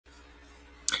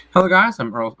Hello guys,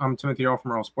 I'm Earle. I'm Timothy Earle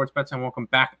from Earle Sports Bets, and welcome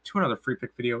back to another free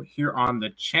pick video here on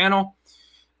the channel.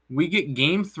 We get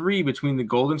Game 3 between the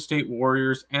Golden State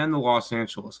Warriors and the Los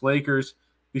Angeles Lakers.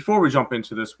 Before we jump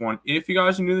into this one, if you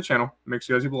guys are new to the channel, make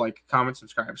sure you guys leave a like, comment,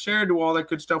 subscribe, share, do all that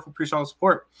good stuff. We appreciate all the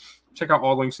support. Check out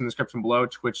all links in the description below: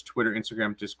 Twitch, Twitter,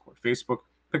 Instagram, Discord, Facebook,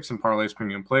 Picks and Parlays,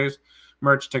 Premium Plays,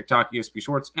 merch, TikTok, ESP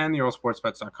Shorts, and the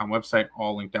EarleSportsBets.com website,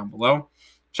 all linked down below.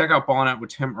 Check out Ballin' Out with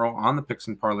Tim Earle on the Picks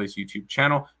and Parlays YouTube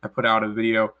channel. I put out a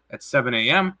video at 7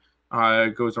 a.m.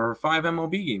 It goes over 5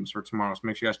 MLB games for tomorrow, so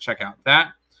make sure you guys check out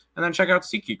that. And then check out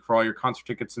SeatGeek for all your concert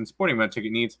tickets and sporting event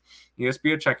ticket needs.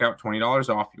 ESP at checkout, $20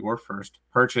 off your first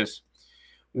purchase.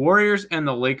 Warriors and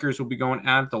the Lakers will be going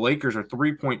at it. The Lakers are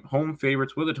 3-point home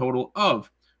favorites with a total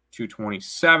of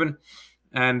 227.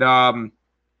 And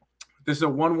this is a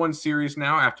 1-1 series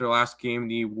now. After last game,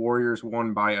 the Warriors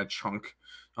won by a chunk.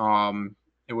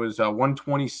 It was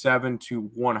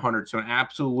 127-100, so an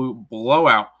absolute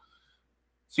blowout.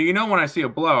 So you know when I see a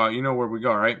blowout, you know where we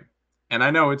go, right? And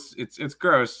I know it's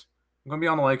gross. I'm going to be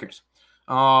on the Lakers.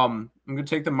 I'm going to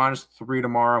take the -3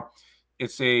 tomorrow.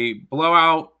 It's a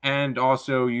blowout, and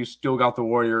also you still got the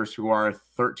Warriors, who are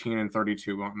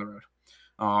 13-32 on the road.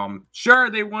 Sure,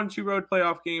 they won 2 road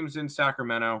playoff games in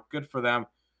Sacramento. Good for them.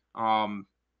 I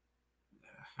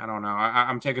don't know.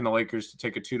 I'm taking the Lakers to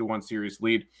take a 2-1 series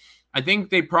lead. I think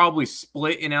they probably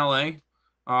split in LA,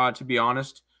 to be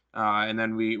honest. And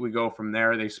then we go from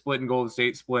there. They split in Golden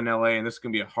State, split in LA, and this is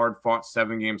going to be a hard-fought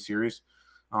 7-game series.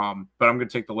 But I'm going to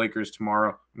take the Lakers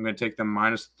tomorrow. I'm going to take them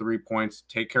 -3 points,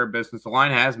 take care of business. The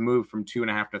line has moved from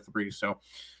 2.5 to 3, so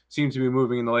seems to be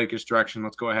moving in the Lakers' direction.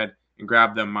 Let's go ahead and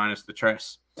grab them minus the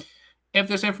tres. If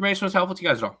this information was helpful to you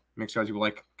guys at all, make sure you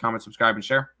like, comment, subscribe, and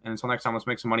share. And until next time, let's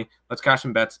make some money. Let's cash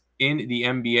some bets in the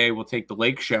NBA. We'll take the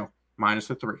Lake Show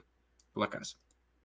 -3. Good luck, guys.